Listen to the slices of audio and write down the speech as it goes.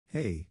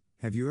Hey,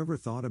 have you ever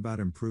thought about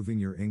improving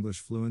your English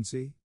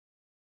fluency?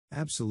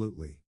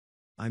 Absolutely.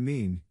 I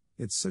mean,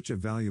 it's such a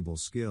valuable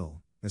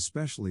skill,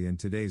 especially in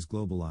today's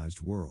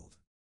globalized world.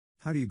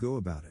 How do you go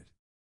about it?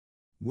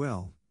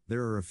 Well,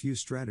 there are a few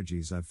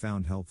strategies I've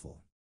found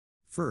helpful.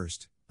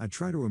 First, I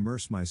try to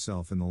immerse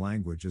myself in the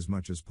language as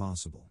much as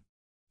possible.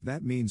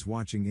 That means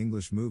watching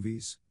English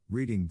movies,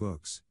 reading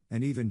books,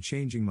 and even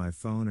changing my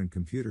phone and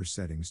computer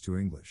settings to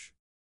English.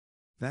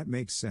 That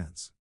makes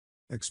sense.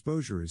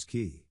 Exposure is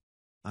key.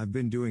 I've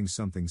been doing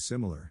something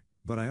similar,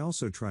 but I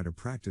also try to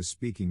practice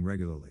speaking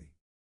regularly.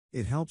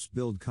 It helps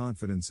build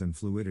confidence and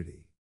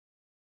fluidity.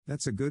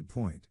 That's a good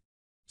point.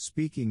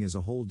 Speaking is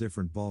a whole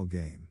different ball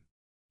game.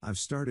 I've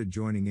started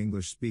joining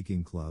English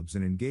speaking clubs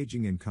and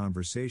engaging in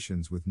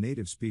conversations with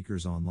native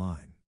speakers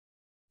online.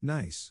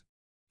 Nice.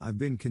 I've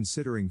been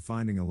considering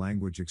finding a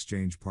language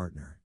exchange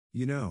partner.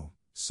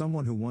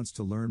 Someone who wants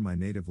to learn my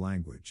native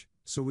language,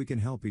 so we can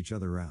help each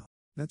other out.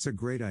 That's a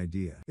great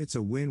idea. It's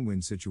a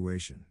win-win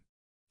situation.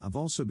 I've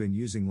also been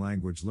using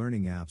language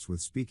learning apps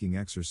with speaking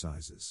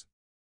exercises.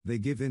 They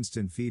give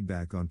instant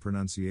feedback on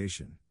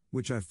pronunciation,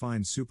 which I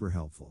find super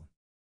helpful.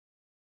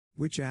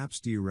 Which apps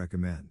do you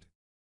recommend?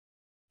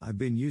 I've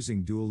been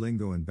using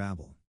Duolingo and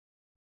Babbel.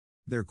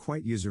 They're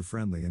quite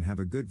user-friendly and have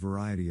a good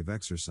variety of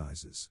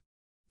exercises.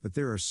 But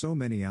there are so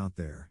many out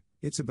there,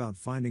 it's about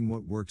finding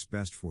what works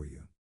best for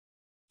you.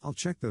 I'll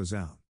check those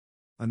out.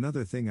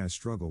 Another thing I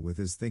struggle with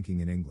is thinking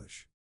in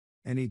English.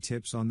 Any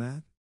tips on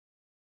that?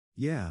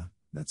 Yeah,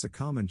 that's a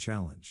common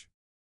challenge.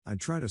 I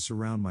try to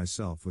surround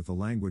myself with the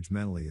language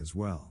mentally as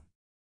well.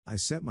 I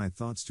set my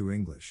thoughts to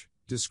English,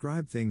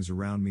 describe things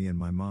around me in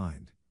my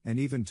mind, and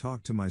even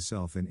talk to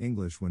myself in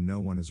English when no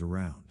one is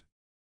around.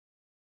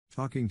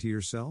 Talking to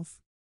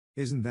yourself?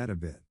 Isn't that a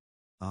bit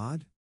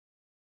odd?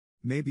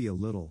 Maybe a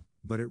little,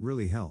 but it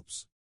really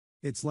helps.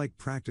 It's like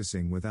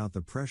practicing without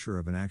the pressure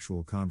of an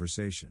actual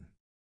conversation.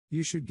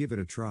 You should give it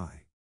a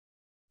try.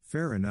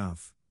 Fair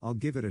enough, I'll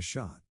give it a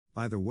shot.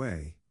 By the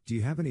way, do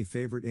you have any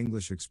favorite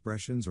English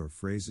expressions or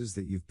phrases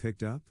that you've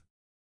picked up?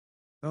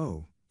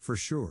 Oh, for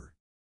sure.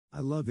 I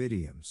love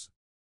idioms.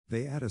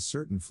 They add a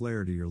certain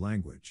flair to your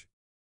language.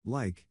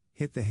 Like,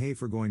 hit the hay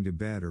for going to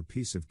bed or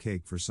piece of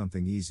cake for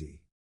something easy.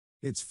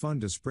 It's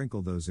fun to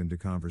sprinkle those into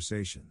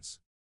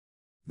conversations.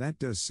 That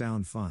does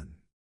sound fun.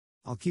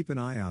 I'll keep an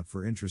eye out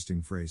for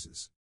interesting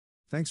phrases.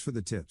 Thanks for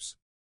the tips.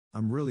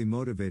 I'm really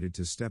motivated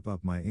to step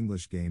up my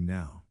English game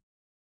now.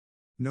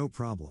 No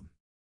problem.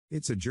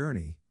 It's a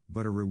journey,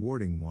 but a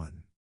rewarding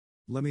one.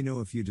 Let me know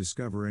if you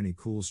discover any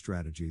cool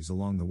strategies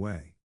along the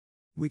way.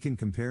 We can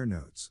compare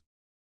notes.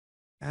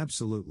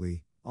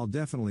 Absolutely, I'll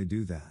definitely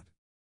do that.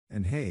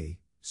 And hey,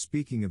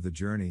 speaking of the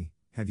journey,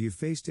 have you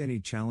faced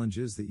any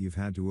challenges that you've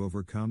had to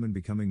overcome in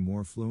becoming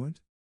more fluent?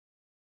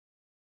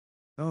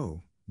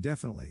 Oh,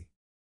 definitely.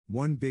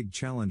 One big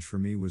challenge for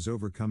me was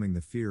overcoming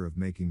the fear of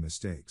making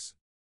mistakes.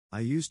 I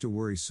used to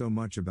worry so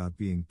much about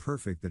being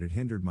perfect that it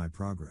hindered my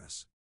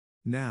progress.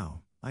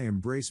 Now, I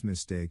embrace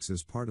mistakes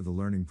as part of the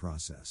learning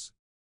process.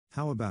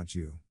 How about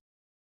you?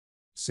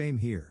 Same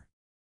here.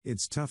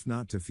 It's tough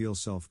not to feel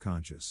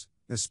self-conscious,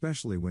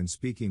 especially when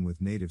speaking with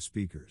native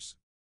speakers.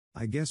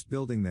 I guess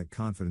building that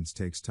confidence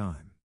takes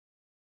time.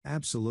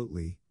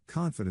 Absolutely,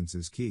 confidence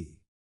is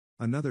key.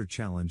 Another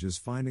challenge is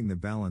finding the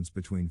balance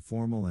between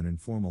formal and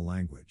informal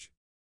language.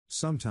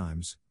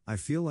 Sometimes, I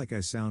feel like I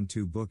sound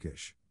too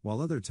bookish,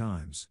 while other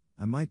times,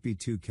 I might be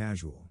too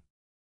casual.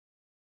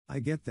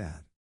 I get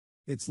that.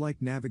 It's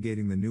like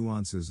navigating the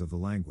nuances of the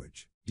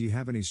language. Do you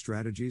have any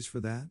strategies for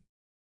that?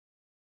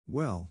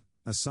 Well,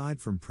 aside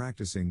from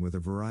practicing with a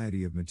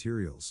variety of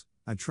materials,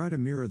 I try to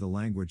mirror the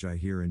language I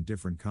hear in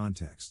different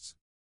contexts.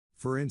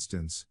 For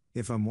instance,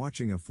 if I'm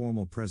watching a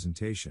formal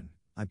presentation,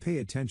 I pay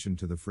attention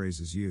to the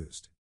phrases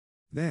used.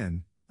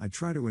 Then, I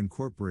try to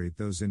incorporate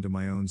those into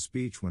my own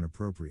speech when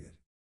appropriate.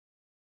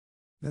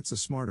 That's a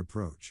smart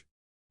approach.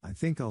 I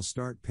think I'll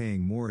start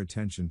paying more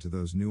attention to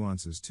those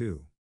nuances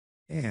too.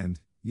 And,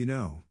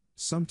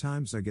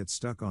 sometimes I get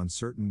stuck on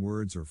certain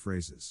words or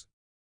phrases.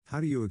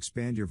 How do you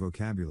expand your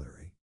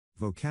vocabulary?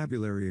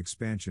 Vocabulary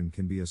expansion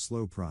can be a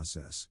slow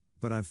process,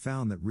 but I've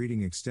found that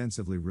reading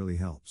extensively really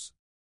helps.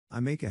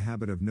 I make a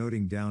habit of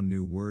noting down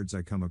new words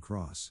I come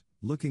across,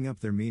 looking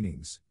up their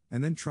meanings,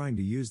 and then trying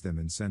to use them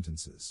in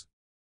sentences.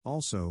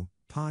 Also,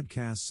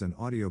 podcasts and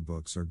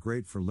audiobooks are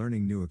great for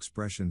learning new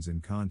expressions in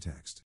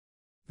context.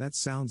 That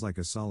sounds like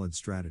a solid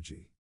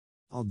strategy.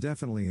 I'll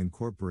definitely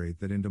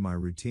incorporate that into my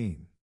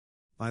routine.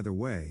 By the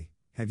way,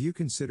 have you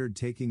considered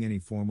taking any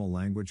formal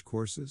language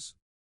courses?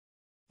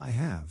 I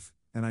have,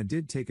 and I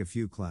did take a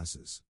few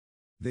classes.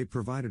 They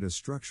provided a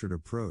structured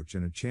approach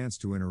and a chance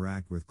to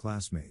interact with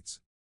classmates.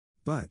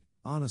 But,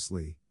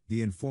 honestly,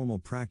 the informal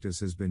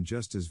practice has been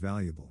just as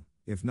valuable,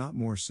 if not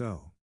more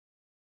so.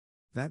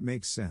 That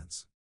makes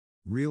sense.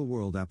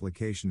 Real-world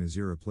application is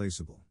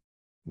irreplaceable.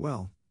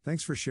 Well,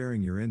 thanks for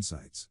sharing your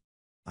insights.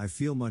 I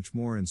feel much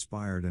more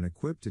inspired and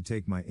equipped to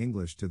take my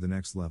English to the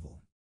next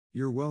level.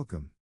 You're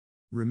welcome.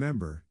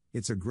 Remember,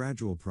 it's a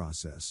gradual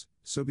process,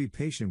 so be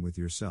patient with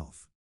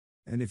yourself.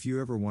 And if you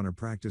ever want to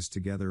practice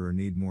together or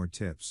need more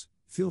tips,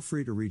 feel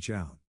free to reach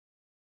out.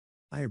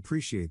 I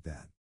appreciate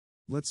that.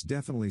 Let's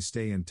definitely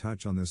stay in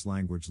touch on this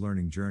language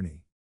learning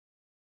journey.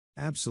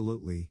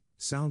 Absolutely,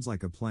 sounds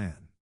like a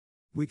plan.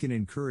 We can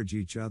encourage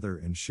each other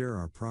and share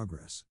our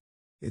progress.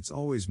 It's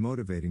always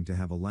motivating to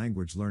have a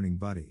language learning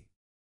buddy.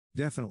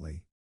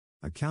 Definitely.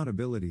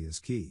 Accountability is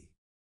key.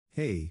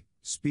 Hey,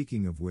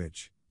 speaking of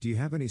which, do you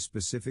have any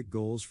specific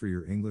goals for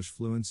your English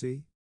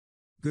fluency?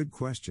 Good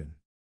question.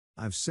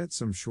 I've set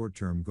some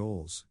short-term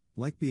goals,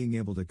 like being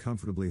able to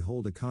comfortably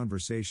hold a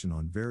conversation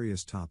on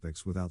various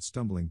topics without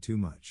stumbling too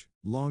much.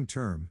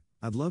 Long-term,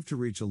 I'd love to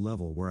reach a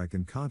level where I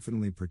can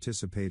confidently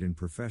participate in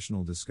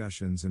professional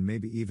discussions and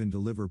maybe even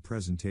deliver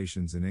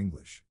presentations in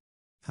English.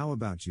 How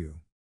about you?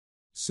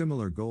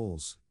 Similar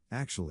goals,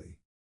 actually.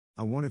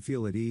 I want to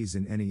feel at ease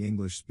in any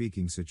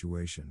English-speaking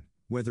situation,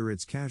 whether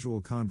it's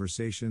casual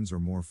conversations or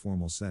more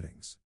formal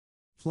settings.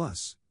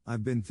 Plus,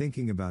 I've been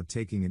thinking about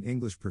taking an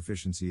English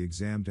proficiency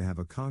exam to have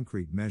a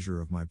concrete measure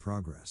of my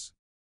progress.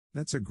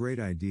 That's a great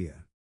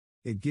idea.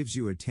 It gives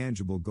you a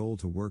tangible goal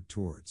to work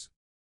towards.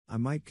 I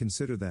might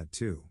consider that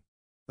too.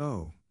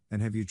 Oh,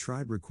 and have you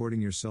tried recording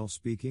yourself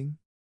speaking?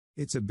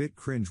 It's a bit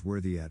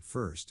cringe-worthy at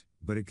first,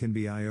 but it can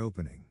be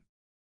eye-opening.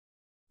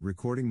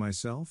 Recording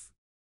myself?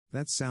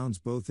 That sounds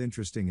both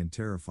interesting and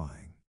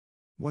terrifying.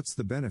 What's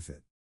the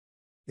benefit?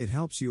 It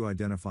helps you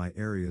identify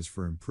areas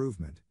for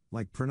improvement,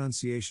 like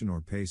pronunciation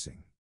or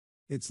pacing.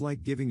 It's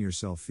like giving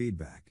yourself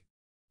feedback.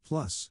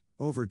 Plus,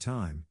 over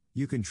time,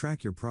 you can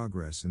track your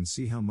progress and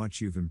see how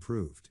much you've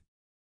improved.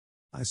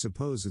 I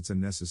suppose it's a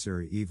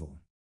necessary evil.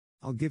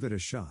 I'll give it a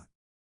shot.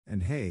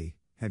 And hey,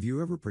 have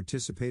you ever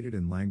participated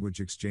in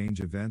language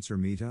exchange events or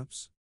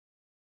meetups?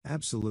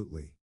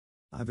 Absolutely.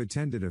 I've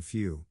attended a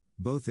few,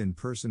 both in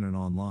person and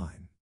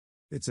online.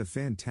 It's a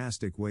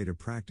fantastic way to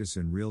practice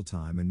in real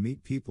time and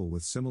meet people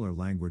with similar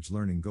language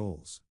learning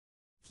goals.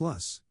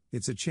 Plus,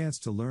 it's a chance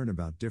to learn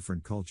about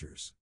different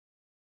cultures.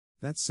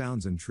 That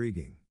sounds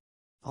intriguing.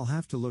 I'll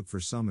have to look for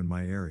some in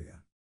my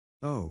area.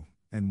 Oh,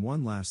 and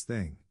one last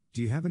thing,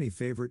 do you have any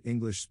favorite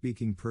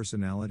English-speaking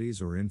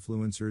personalities or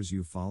influencers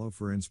you follow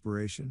for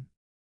inspiration?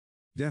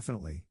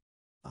 Definitely.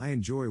 I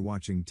enjoy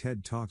watching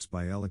TED Talks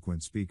by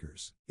eloquent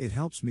speakers. It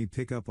helps me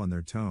pick up on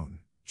their tone,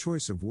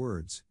 choice of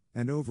words,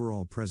 and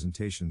overall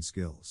presentation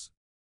skills.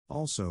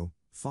 Also,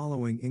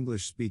 following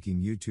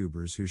English-speaking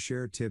YouTubers who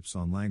share tips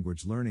on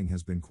language learning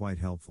has been quite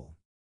helpful.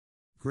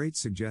 Great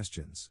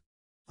suggestions.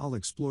 I'll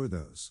explore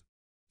those.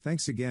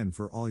 Thanks again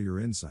for all your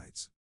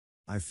insights.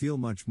 I feel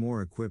much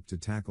more equipped to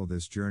tackle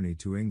this journey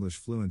to English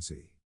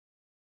fluency.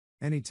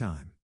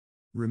 Anytime.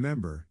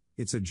 Remember,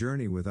 it's a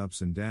journey with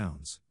ups and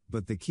downs,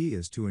 but the key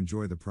is to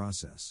enjoy the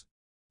process.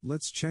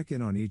 Let's check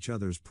in on each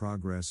other's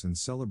progress and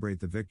celebrate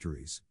the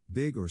victories,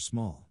 big or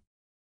small.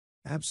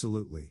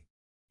 Absolutely.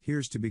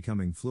 Here's to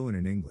becoming fluent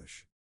in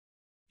English.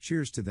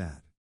 Cheers to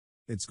that.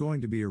 It's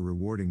going to be a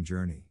rewarding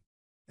journey.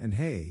 And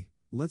hey,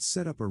 let's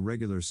set up a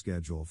regular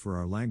schedule for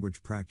our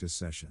language practice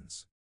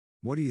sessions.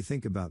 What do you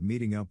think about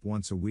meeting up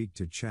once a week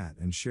to chat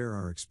and share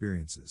our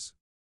experiences?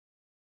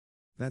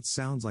 That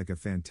sounds like a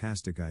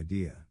fantastic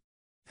idea.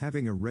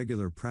 Having a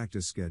regular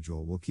practice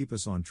schedule will keep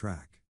us on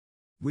track.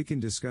 We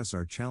can discuss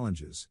our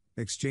challenges,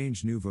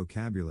 exchange new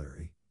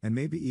vocabulary, and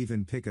maybe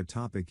even pick a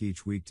topic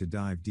each week to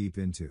dive deep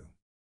into.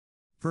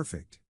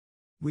 Perfect.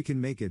 We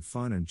can make it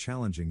fun and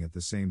challenging at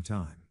the same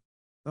time.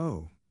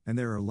 Oh, and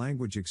there are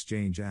language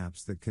exchange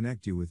apps that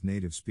connect you with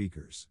native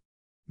speakers.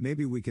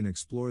 Maybe we can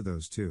explore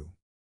those too.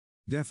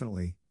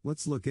 Definitely,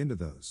 let's look into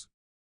those.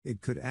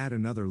 It could add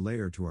another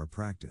layer to our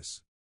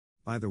practice.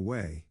 By the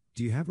way,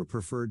 do you have a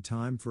preferred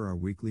time for our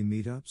weekly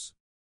meetups?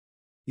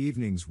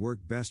 Evenings work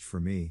best for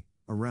me,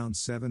 around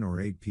 7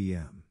 or 8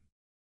 p.m.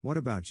 What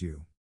about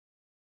you?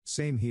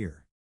 Same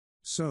here.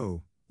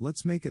 So,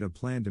 let's make it a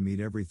plan to meet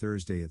every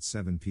Thursday at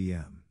 7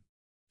 p.m.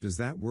 Does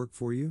that work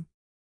for you?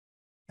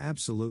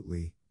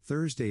 Absolutely,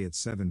 Thursday at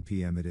 7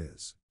 p.m. it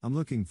is. I'm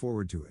looking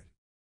forward to it.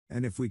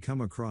 And if we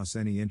come across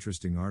any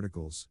interesting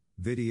articles,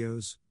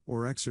 videos,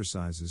 or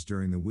exercises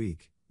during the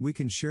week, we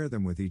can share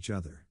them with each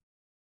other.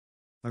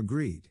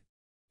 Agreed.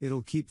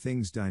 It'll keep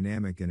things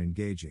dynamic and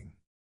engaging.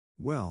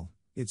 Well,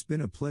 it's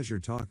been a pleasure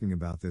talking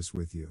about this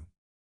with you.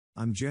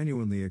 I'm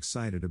genuinely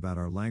excited about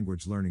our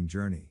language learning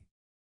journey.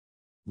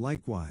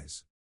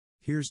 Likewise.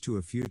 Here's to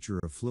a future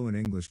of fluent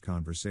English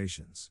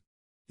conversations.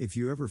 If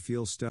you ever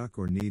feel stuck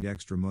or need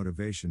extra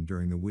motivation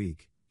during the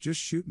week, just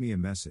shoot me a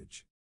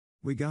message.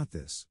 We got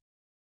this.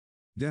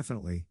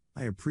 Definitely,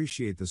 I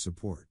appreciate the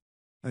support.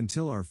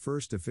 Until our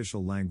first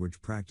official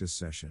language practice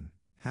session,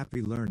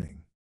 happy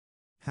learning.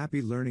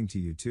 Happy learning to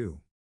you too.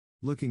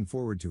 Looking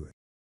forward to it.